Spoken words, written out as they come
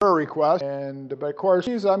prayer request. But of course,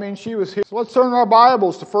 she was here. So let's turn our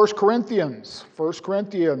Bibles to 1 Corinthians. 1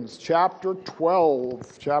 Corinthians chapter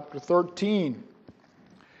 12, chapter 13.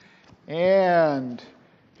 And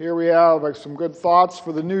here we have some good thoughts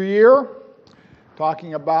for the new year.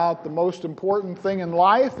 Talking about the most important thing in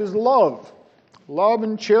life is love. Love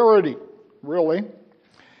and charity, really.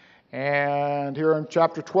 And here in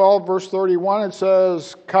chapter 12, verse 31, it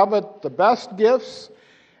says, "Covet the best gifts,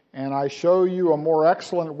 and I show you a more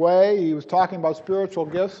excellent way." He was talking about spiritual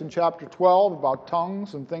gifts in chapter 12, about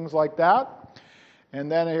tongues and things like that. And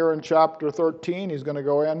then here in chapter 13, he's going to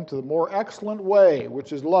go into the more excellent way,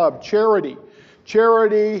 which is love, charity.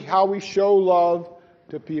 Charity, how we show love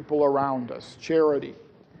to people around us, charity.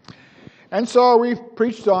 And so we've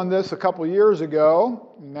preached on this a couple years ago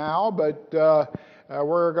now, but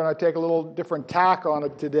we're going to take a little different tack on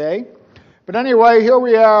it today. But anyway, here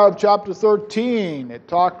we have chapter 13. It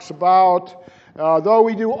talks about, though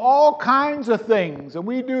we do all kinds of things, and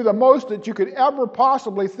we do the most that you could ever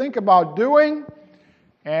possibly think about doing,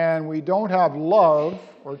 and we don't have love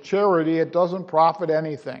or charity, it doesn't profit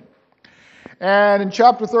anything. And in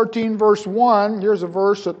chapter 13, verse 1, here's a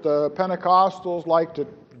verse that the Pentecostals like to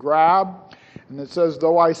grab. And it says,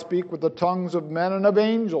 "Though I speak with the tongues of men and of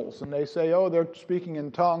angels." And they say, oh, they're speaking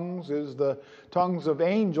in tongues, is the tongues of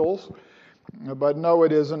angels. But no,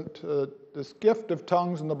 it isn't. This gift of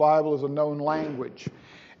tongues in the Bible is a known language.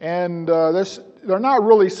 And they're not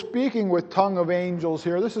really speaking with tongue of angels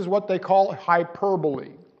here. This is what they call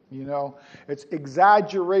hyperbole. It's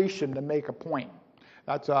exaggeration to make a point.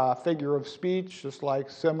 That's a figure of speech, just like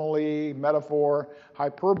simile, metaphor,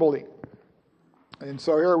 hyperbole. And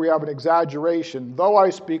so here we have an exaggeration. "Though I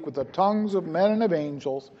speak with the tongues of men and of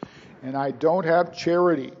angels, and I don't have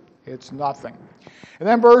charity, it's nothing." And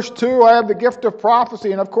then verse 2, "I have the gift of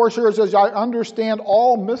prophecy." And of course here it says, "I understand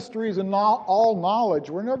all mysteries and all knowledge."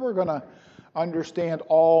 We're never going to understand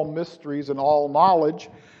all mysteries and all knowledge.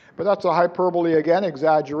 But that's a hyperbole again,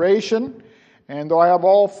 exaggeration. "And though I have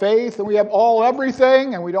all faith, and we have all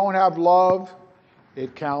everything, and we don't have love,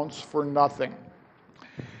 it counts for nothing."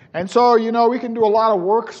 And so, we can do a lot of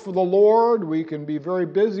works for the Lord. We can be very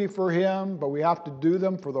busy for Him, but we have to do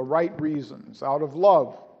them for the right reasons, out of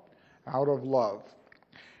love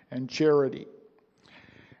and charity.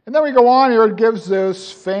 And then we go on here, it gives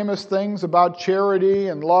those famous things about charity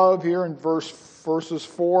and love here in verses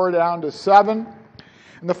 4 down to 7.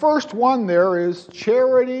 And the first one there is,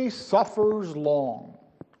 charity suffers long.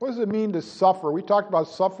 What does it mean to suffer? We talked about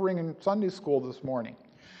suffering in Sunday school this morning.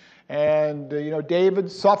 And,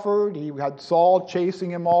 David suffered. He had Saul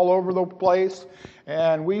chasing him all over the place.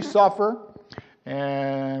 And we suffer.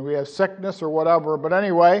 And we have sickness or whatever. But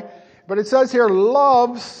anyway, it says here,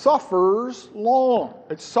 love suffers long.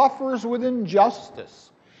 It suffers with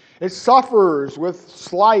injustice. It suffers with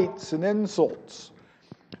slights and insults.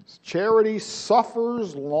 Charity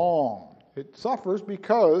suffers long. It suffers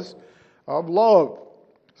because of love.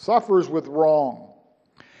 Suffers with wrong.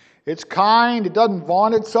 It's kind. It doesn't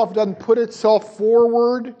vaunt itself. It doesn't put itself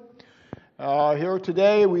forward. Here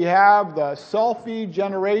today we have the selfie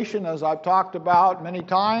generation, as I've talked about many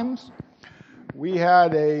times. We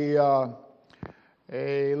had a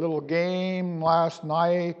little game last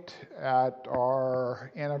night at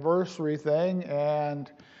our anniversary thing,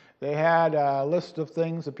 and they had a list of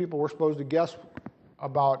things that people were supposed to guess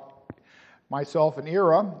about myself and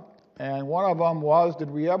Ira. And one of them was,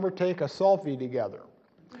 did we ever take a selfie together?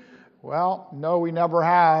 Well, no, we never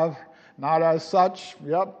have. Not as such.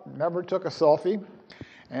 Yep, never took a selfie.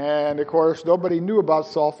 And of course, nobody knew about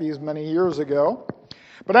selfies many years ago.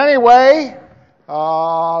 But anyway,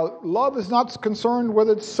 love is not concerned with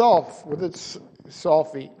itself, with its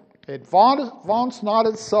selfie. It vaunts not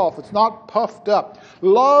itself. It's not puffed up.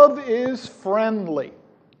 Love is friendly.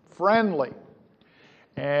 Friendly.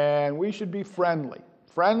 And we should be friendly.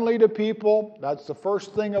 Friendly to people. That's the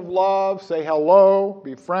first thing of love. Say hello.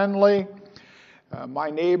 Be friendly. My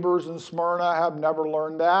neighbors in Smyrna have never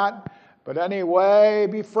learned that. But anyway,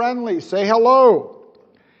 be friendly. Say hello.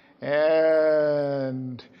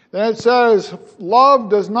 And then it says, love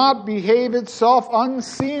does not behave itself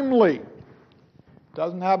unseemly.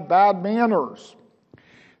 Doesn't have bad manners.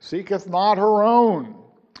 Seeketh not her own.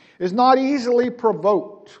 Is not easily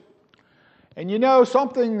provoked. And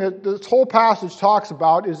something that this whole passage talks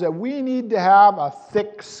about is that we need to have a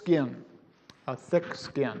thick skin. A thick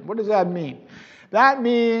skin. What does that mean? That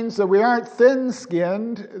means that we aren't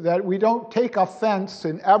thin-skinned, that we don't take offense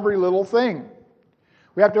in every little thing.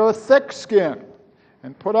 We have to have a thick skin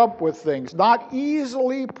and put up with things. Not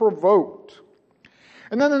easily provoked.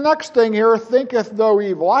 And then the next thing here, thinketh no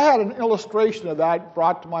evil. I had an illustration of that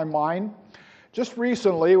brought to my mind. Just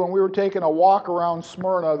recently, when we were taking a walk around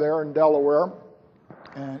Smyrna there in Delaware,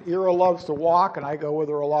 and Ira loves to walk, and I go with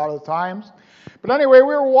her a lot of the times. But anyway,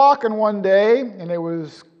 we were walking one day, and it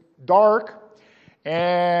was dark,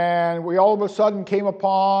 and we all of a sudden came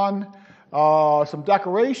upon some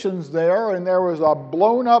decorations there, and there was a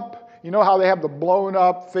blown up, you know how they have the blown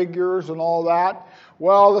up figures and all that?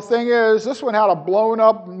 Well, the thing is, this one had a blown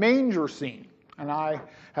up manger scene, and I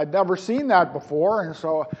had never seen that before, and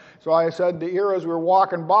so I said to Ira as we were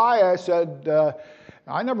walking by, I said,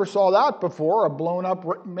 I never saw that before, a blown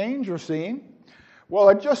up manger scene. Well,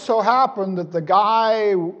 it just so happened that the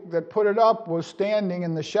guy that put it up was standing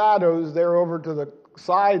in the shadows there over to the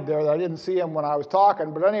side there. I didn't see him when I was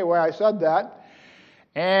talking, but anyway, I said that.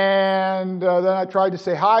 And then I tried to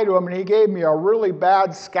say hi to him, and he gave me a really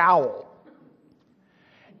bad scowl.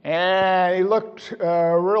 And he looked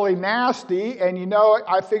really nasty, and you know,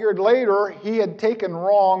 I figured later he had taken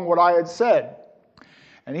wrong what I had said.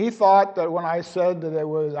 And he thought that when I said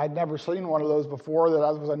that I'd never seen one of those before, that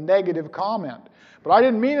was a negative comment. But I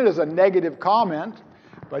didn't mean it as a negative comment,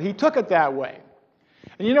 but he took it that way.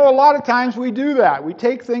 And you know, a lot of times we do that. We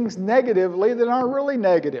take things negatively that aren't really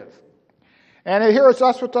negative. And here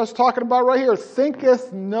that's what that's talking about right here.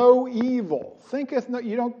 Thinketh no evil.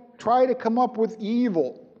 You don't try to come up with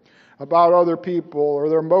evil about other people or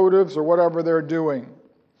their motives or whatever they're doing.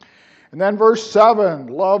 And then verse 7,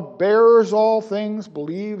 love bears all things,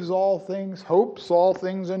 believes all things, hopes all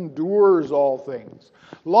things, endures all things.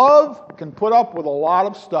 Love can put up with a lot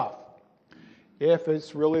of stuff if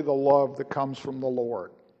it's really the love that comes from the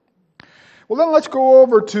Lord. Well, then let's go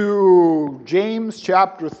over to James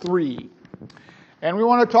chapter 3. And we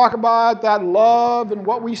want to talk about that love and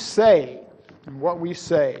what we say.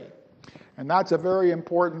 And that's a very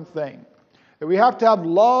important thing. That we have to have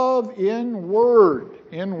love in word.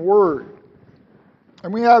 And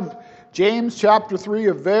we have James chapter 3,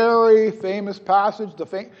 a very famous passage.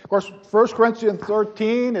 Of course, 1 Corinthians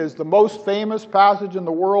 13 is the most famous passage in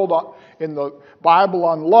the world, in the Bible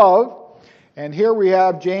on love. And here we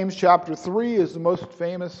have James chapter 3 is the most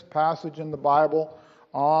famous passage in the Bible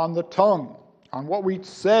on the tongue, on what we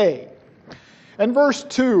say. And verse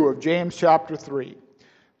 2 of James chapter 3.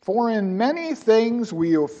 For in many things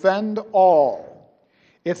we offend all.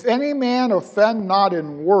 If any man offend not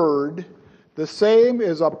in word, the same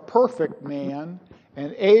is a perfect man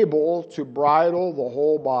and able to bridle the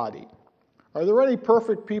whole body. Are there any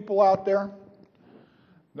perfect people out there?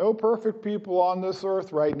 No perfect people on this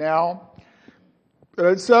earth right now. But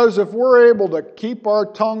it says if we're able to keep our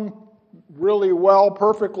tongue really well,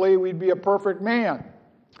 perfectly, we'd be a perfect man.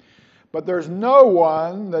 But there's no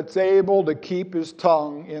one that's able to keep his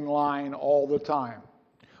tongue in line all the time.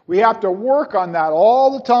 We have to work on that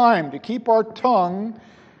all the time to keep our tongue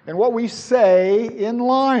and what we say in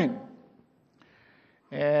line.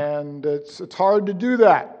 And it's hard to do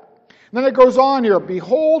that. And then it goes on here.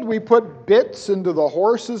 Behold, we put bits into the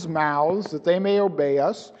horses' mouths that they may obey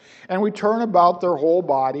us, and we turn about their whole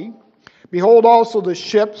body. Behold also the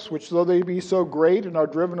ships, which though they be so great and are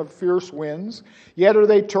driven of fierce winds, yet are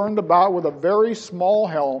they turned about with a very small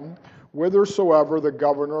helm, whithersoever the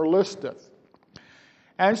governor listeth.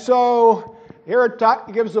 And so here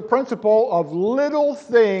it gives the principle of little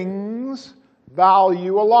things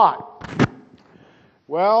value a lot.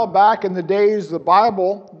 Well, back in the days of the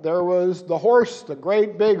Bible, there was the horse, the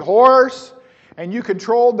great big horse, and you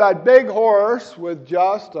controlled that big horse with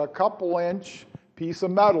just a couple-inch piece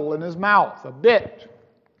of metal in his mouth, a bit.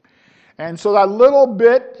 And so that little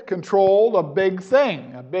bit controlled a big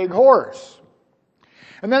thing, a big horse.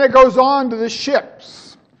 And then it goes on to the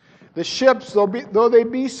ships. The ships, though they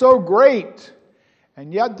be so great,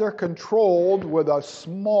 and yet they're controlled with a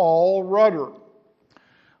small rudder.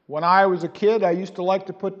 When I was a kid, I used to like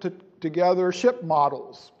to put together ship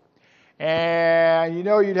models. And you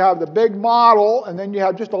know, you'd have the big model, and then you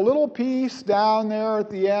have just a little piece down there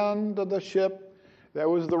at the end of the ship that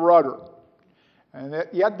was the rudder. And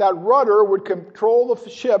yet that rudder would control the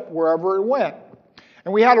ship wherever it went.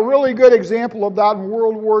 And we had a really good example of that in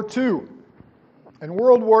World War II. In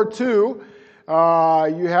World War II,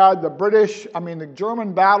 you had the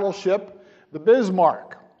German battleship, the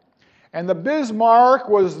Bismarck. And the Bismarck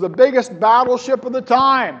was the biggest battleship of the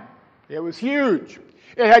time. It was huge.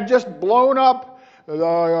 It had just blown up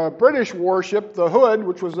the British warship, the Hood,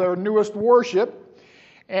 which was their newest warship,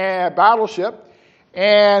 and battleship.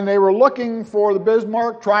 And they were looking for the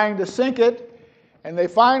Bismarck, trying to sink it. And they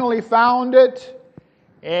finally found it.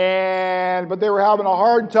 But they were having a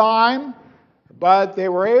hard time. But they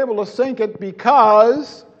were able to sink it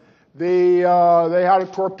because they had a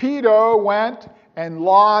torpedo went and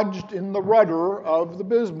lodged in the rudder of the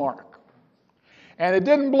Bismarck. And it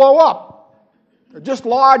didn't blow up. It just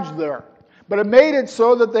lodged there. But it made it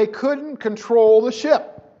so that they couldn't control the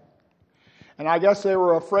ship. And I guess they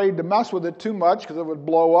were afraid to mess with it too much because it would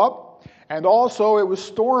blow up. And also it was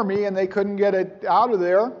stormy and they couldn't get it out of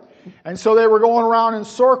there. And so they were going around in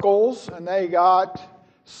circles and they got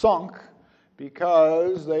sunk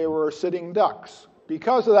because they were sitting ducks.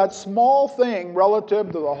 Because of that small thing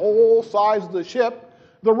relative to the whole size of the ship,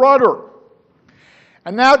 the rudder.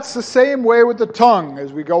 And that's the same way with the tongue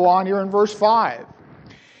as we go on here in verse 5.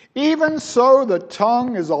 Even so the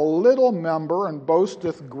tongue is a little member and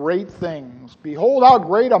boasteth great things. Behold how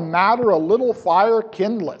great a matter a little fire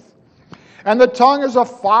kindleth. And the tongue is a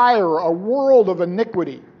fire, a world of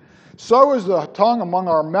iniquity. So is the tongue among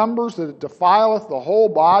our members, that it defileth the whole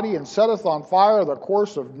body, and setteth on fire the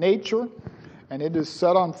course of nature, and it is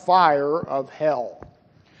set on fire of hell.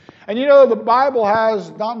 And you know, the Bible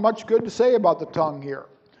has not much good to say about the tongue here.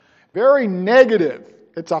 Very negative.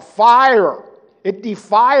 It's a fire. It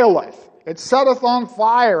defileth. It setteth on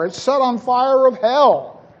fire. It's set on fire of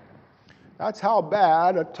hell. That's how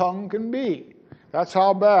bad a tongue can be. That's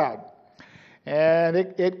how bad. And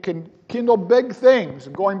it can kindle big things.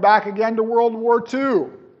 Going back again to World War II.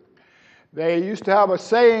 They used to have a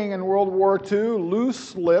saying in World War II,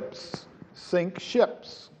 loose lips sink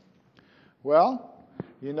ships. Well,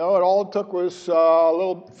 you know, all it took was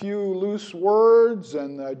a few loose words,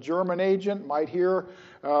 and the German agent might hear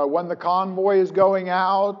when the convoy is going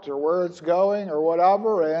out or where it's going or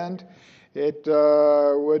whatever, and it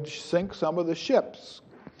would sink some of the ships.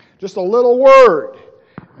 Just a little word,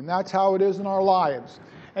 and that's how it is in our lives.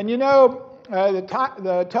 And you know,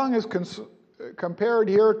 the tongue is compared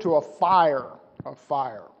here to a fire. A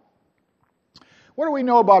fire. What do we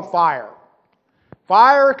know about fire?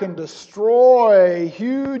 Fire can destroy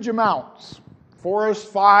huge amounts. Forest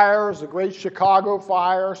fires, the Great Chicago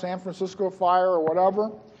Fire, San Francisco Fire, or whatever.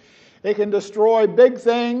 It can destroy big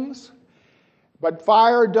things, but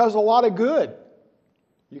fire does a lot of good.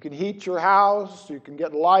 You can heat your house, you can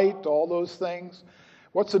get light, all those things.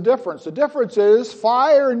 What's the difference? The difference is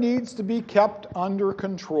fire needs to be kept under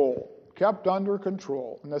control. Kept under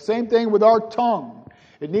control. And the same thing with our tongue.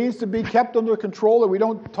 It needs to be kept under control that we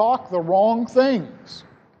don't talk the wrong things.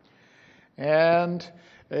 And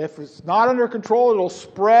if it's not under control, it'll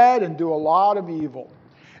spread and do a lot of evil.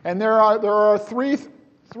 And there are three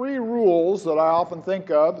rules that I often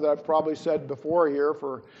think of that I've probably said before here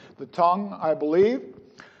for the tongue, I believe.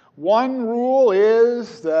 One rule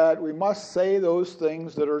is that we must say those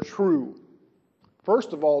things that are true.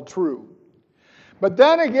 First of all, true. But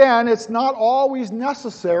then again, it's not always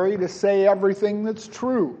necessary to say everything that's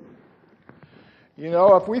true. You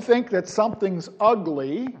know, if we think that something's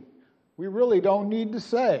ugly, we really don't need to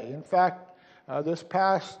say. In fact, this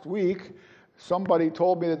past week, somebody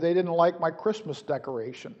told me that they didn't like my Christmas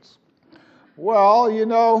decorations. Well, you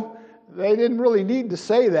know, they didn't really need to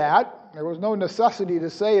say that. There was no necessity to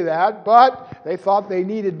say that, but they thought they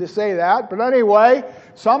needed to say that. But anyway,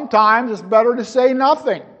 sometimes it's better to say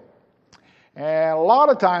nothing. And a lot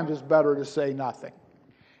of times it's better to say nothing.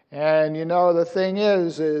 And you know, the thing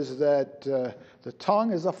is that the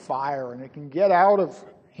tongue is a fire, and it can get out of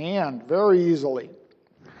hand very easily.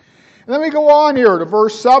 And then we go on here to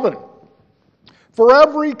verse 7. For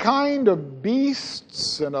every kind of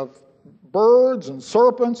beasts and of birds and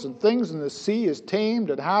serpents and things in the sea is tamed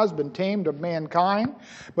and has been tamed of mankind,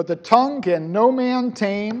 but the tongue can no man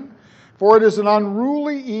tame, for it is an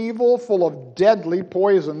unruly evil full of deadly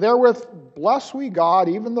poison. Therewith bless we God,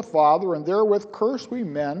 even the Father, and therewith curse we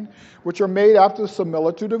men, which are made after the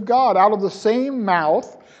similitude of God. Out of the same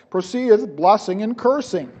mouth proceedeth blessing and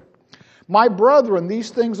cursing. My brethren,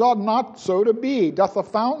 these things ought not so to be. Doth a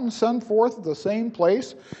fountain send forth at the same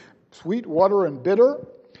place sweet water and bitter?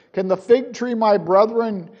 Can the fig tree, my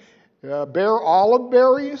brethren, bear olive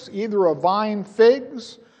berries, either a vine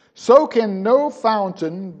figs? So can no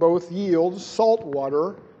fountain both yield salt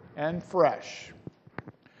water and fresh.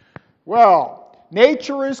 Well,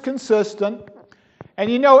 nature is consistent,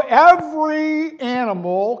 and you know, every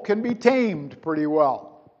animal can be tamed pretty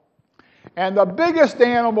well. And the biggest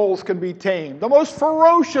animals can be tamed. The most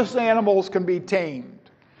ferocious animals can be tamed.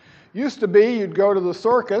 Used to be, you'd go to the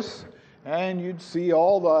circus, and you'd see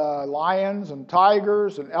all the lions and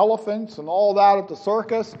tigers and elephants and all that at the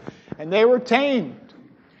circus, and they were tamed.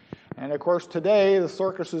 And of course today the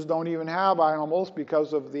circuses don't even have animals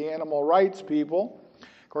because of the animal rights people.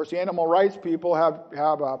 Of course the animal rights people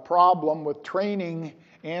have a problem with training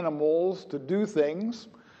animals to do things.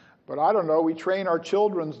 But I don't know, we train our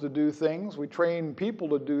children to do things. We train people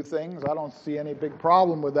to do things. I don't see any big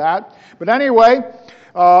problem with that. But anyway,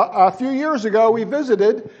 a few years ago, we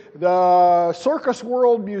visited the Circus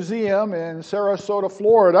World Museum in Sarasota,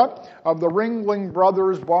 Florida, of the Ringling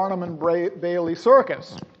Brothers Barnum and Bailey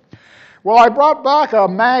Circus. Well, I brought back a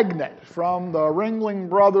magnet from the Ringling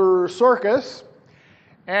Brothers Circus,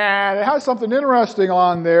 and it has something interesting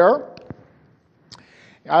on there.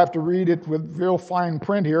 I have to read it with real fine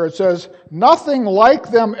print here. It says, "Nothing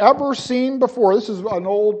like them ever seen before." This is an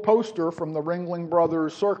old poster from the Ringling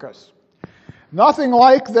Brothers Circus. "Nothing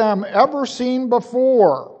like them ever seen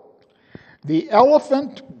before. The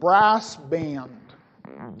Elephant Brass Band."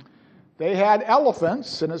 They had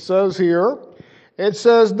elephants, and it says here,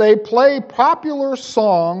 they play popular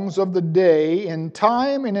songs of the day in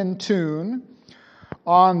time and in tune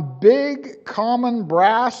on big common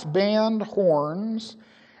brass band horns,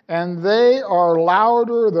 and they are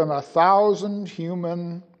louder than 1,000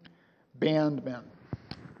 human bandmen.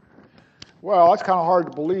 Well, that's kind of hard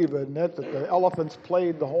to believe, isn't it, that the elephants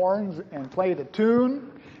played the horns and played a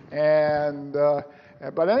tune.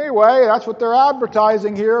 But anyway, that's what they're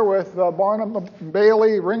advertising here with Barnum and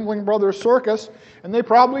Bailey, Ringling Brothers Circus, and they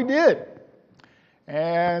probably did.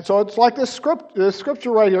 And so it's like this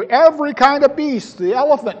scripture right here. Every kind of beast, the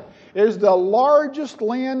elephant, is the largest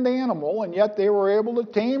land animal, and yet they were able to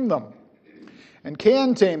tame them and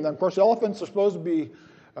can tame them. Of course, elephants are supposed to be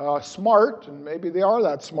smart, and maybe they are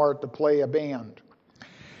that smart to play a band.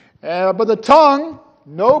 But the tongue,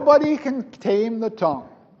 nobody can tame the tongue.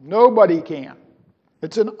 Nobody can.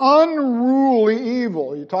 It's an unruly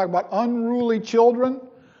evil. You talk about unruly children.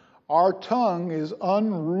 Our tongue is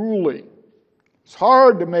unruly. It's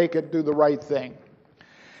hard to make it do the right thing.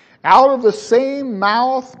 Out of the same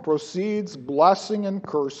mouth proceeds blessing and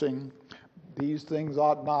cursing. These things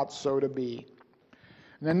ought not so to be.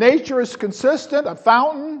 And the nature is consistent. A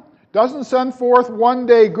fountain doesn't send forth one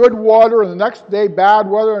day good water and the next day bad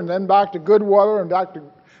water and then back to good water and back to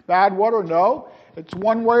bad water. No, it's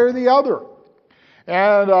one way or the other.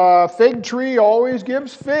 And a fig tree always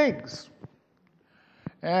gives figs.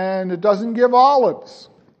 And it doesn't give olives.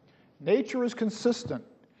 Nature is consistent.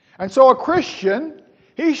 And so a Christian,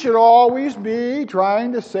 he should always be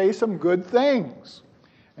trying to say some good things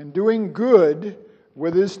and doing good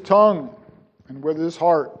with his tongue and with his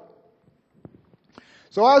heart.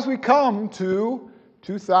 So as we come to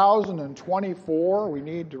 2024, we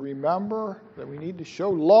need to remember that we need to show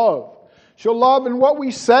love. Show love in what we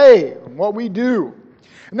say and what we do.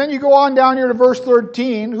 And then you go on down here to verse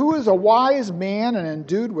 13. "Who is a wise man and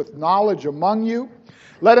endued with knowledge among you?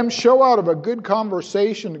 Let him show out of a good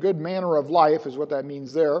conversation, a good manner of life," is what that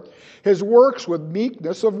means there, "his works with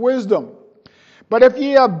meekness of wisdom. But if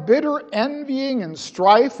ye have bitter envying and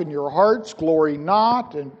strife in your hearts, glory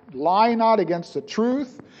not, and lie not against the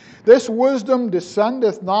truth. This wisdom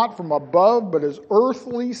descendeth not from above, but is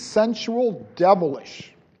earthly, sensual,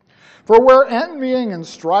 devilish. For where envying and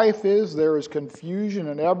strife is, there is confusion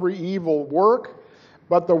in every evil work.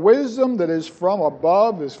 But the wisdom that is from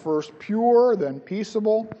above is first pure, then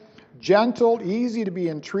peaceable, gentle, easy to be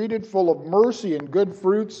entreated, full of mercy and good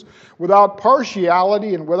fruits, without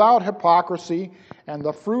partiality and without hypocrisy. And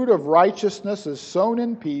the fruit of righteousness is sown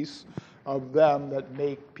in peace of them that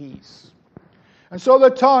make peace." And so the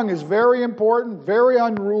tongue is very important, very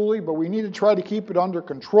unruly, but we need to try to keep it under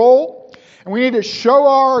control. And we need to show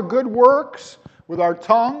our good works with our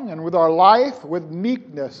tongue and with our life with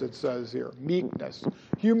meekness, it says here. Meekness.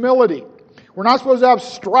 Humility. We're not supposed to have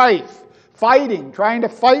strife, fighting, trying to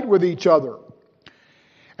fight with each other.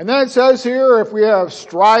 And then it says here, if we have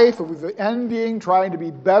strife, if we're envying, trying to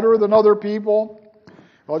be better than other people,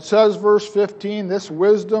 well, it says, verse 15, "This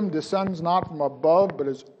wisdom descends not from above, but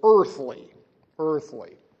is earthly."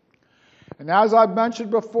 Earthly. And as I've mentioned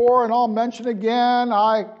before, and I'll mention again,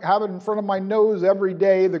 I have it in front of my nose every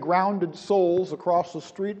day, the Grounded Souls across the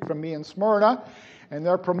street from me in Smyrna, and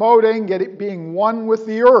they're promoting being one with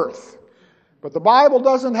the earth. But the Bible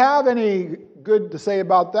doesn't have any good to say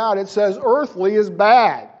about that. It says earthly is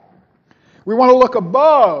bad. We want to look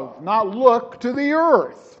above, not look to the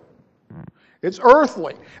earth. It's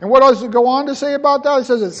earthly. And what does it go on to say about that? It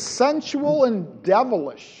says it's sensual and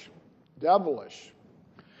devilish. Devilish.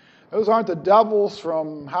 Those aren't the devils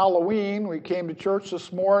from Halloween. We came to church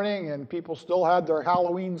this morning and people still had their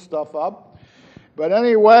Halloween stuff up. But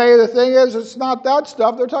anyway, the thing is, it's not that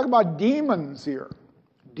stuff. They're talking about demons here.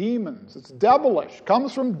 Demons. It's devilish.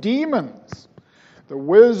 Comes from demons. The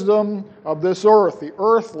wisdom of this earth, the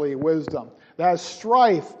earthly wisdom. That has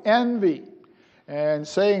strife, envy, and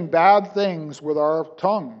saying bad things with our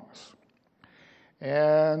tongues.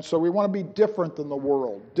 And so we want to be different than the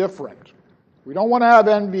world, different. We don't want to have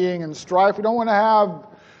envying and strife. We don't want to have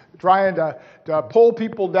trying to pull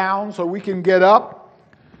people down so we can get up.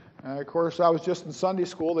 And of course, I was just in Sunday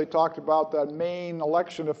school. They talked about that Maine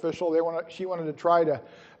election official. She wanted to try to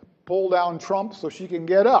pull down Trump so she can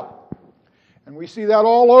get up. And we see that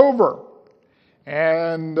all over.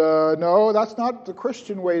 And no, that's not the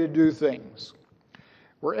Christian way to do things.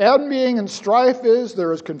 Where envying and strife is,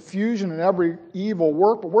 there is confusion in every evil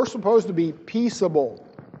work, but we're supposed to be peaceable,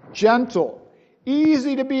 gentle,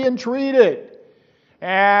 easy to be entreated.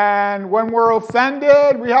 And when we're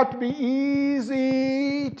offended, we have to be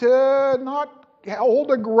easy to not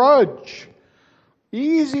hold a grudge.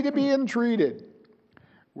 Easy to be entreated.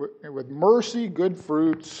 With mercy, good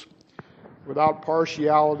fruits, without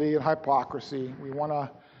partiality and hypocrisy. We want to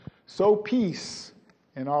sow peace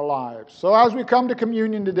in our lives. So as we come to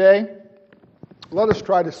communion today, let us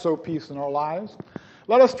try to sow peace in our lives.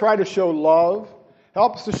 Let us try to show love.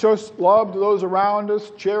 Help us to show love to those around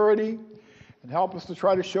us, charity. And help us to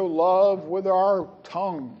try to show love with our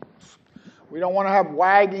tongues. We don't want to have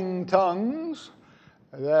wagging tongues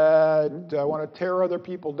that want to tear other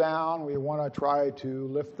people down. We want to try to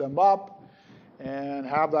lift them up and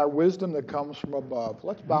have that wisdom that comes from above.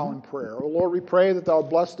 Let's bow in prayer. Oh Lord, we pray that thou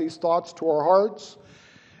bless these thoughts to our hearts.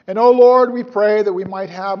 And oh Lord, we pray that we might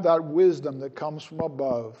have that wisdom that comes from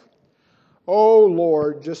above. Oh,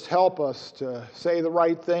 Lord, just help us to say the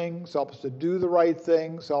right things, help us to do the right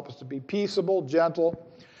things, help us to be peaceable, gentle,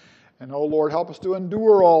 and, oh, Lord, help us to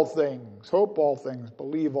endure all things, hope all things,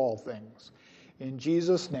 believe all things. In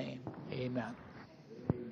Jesus' name, amen.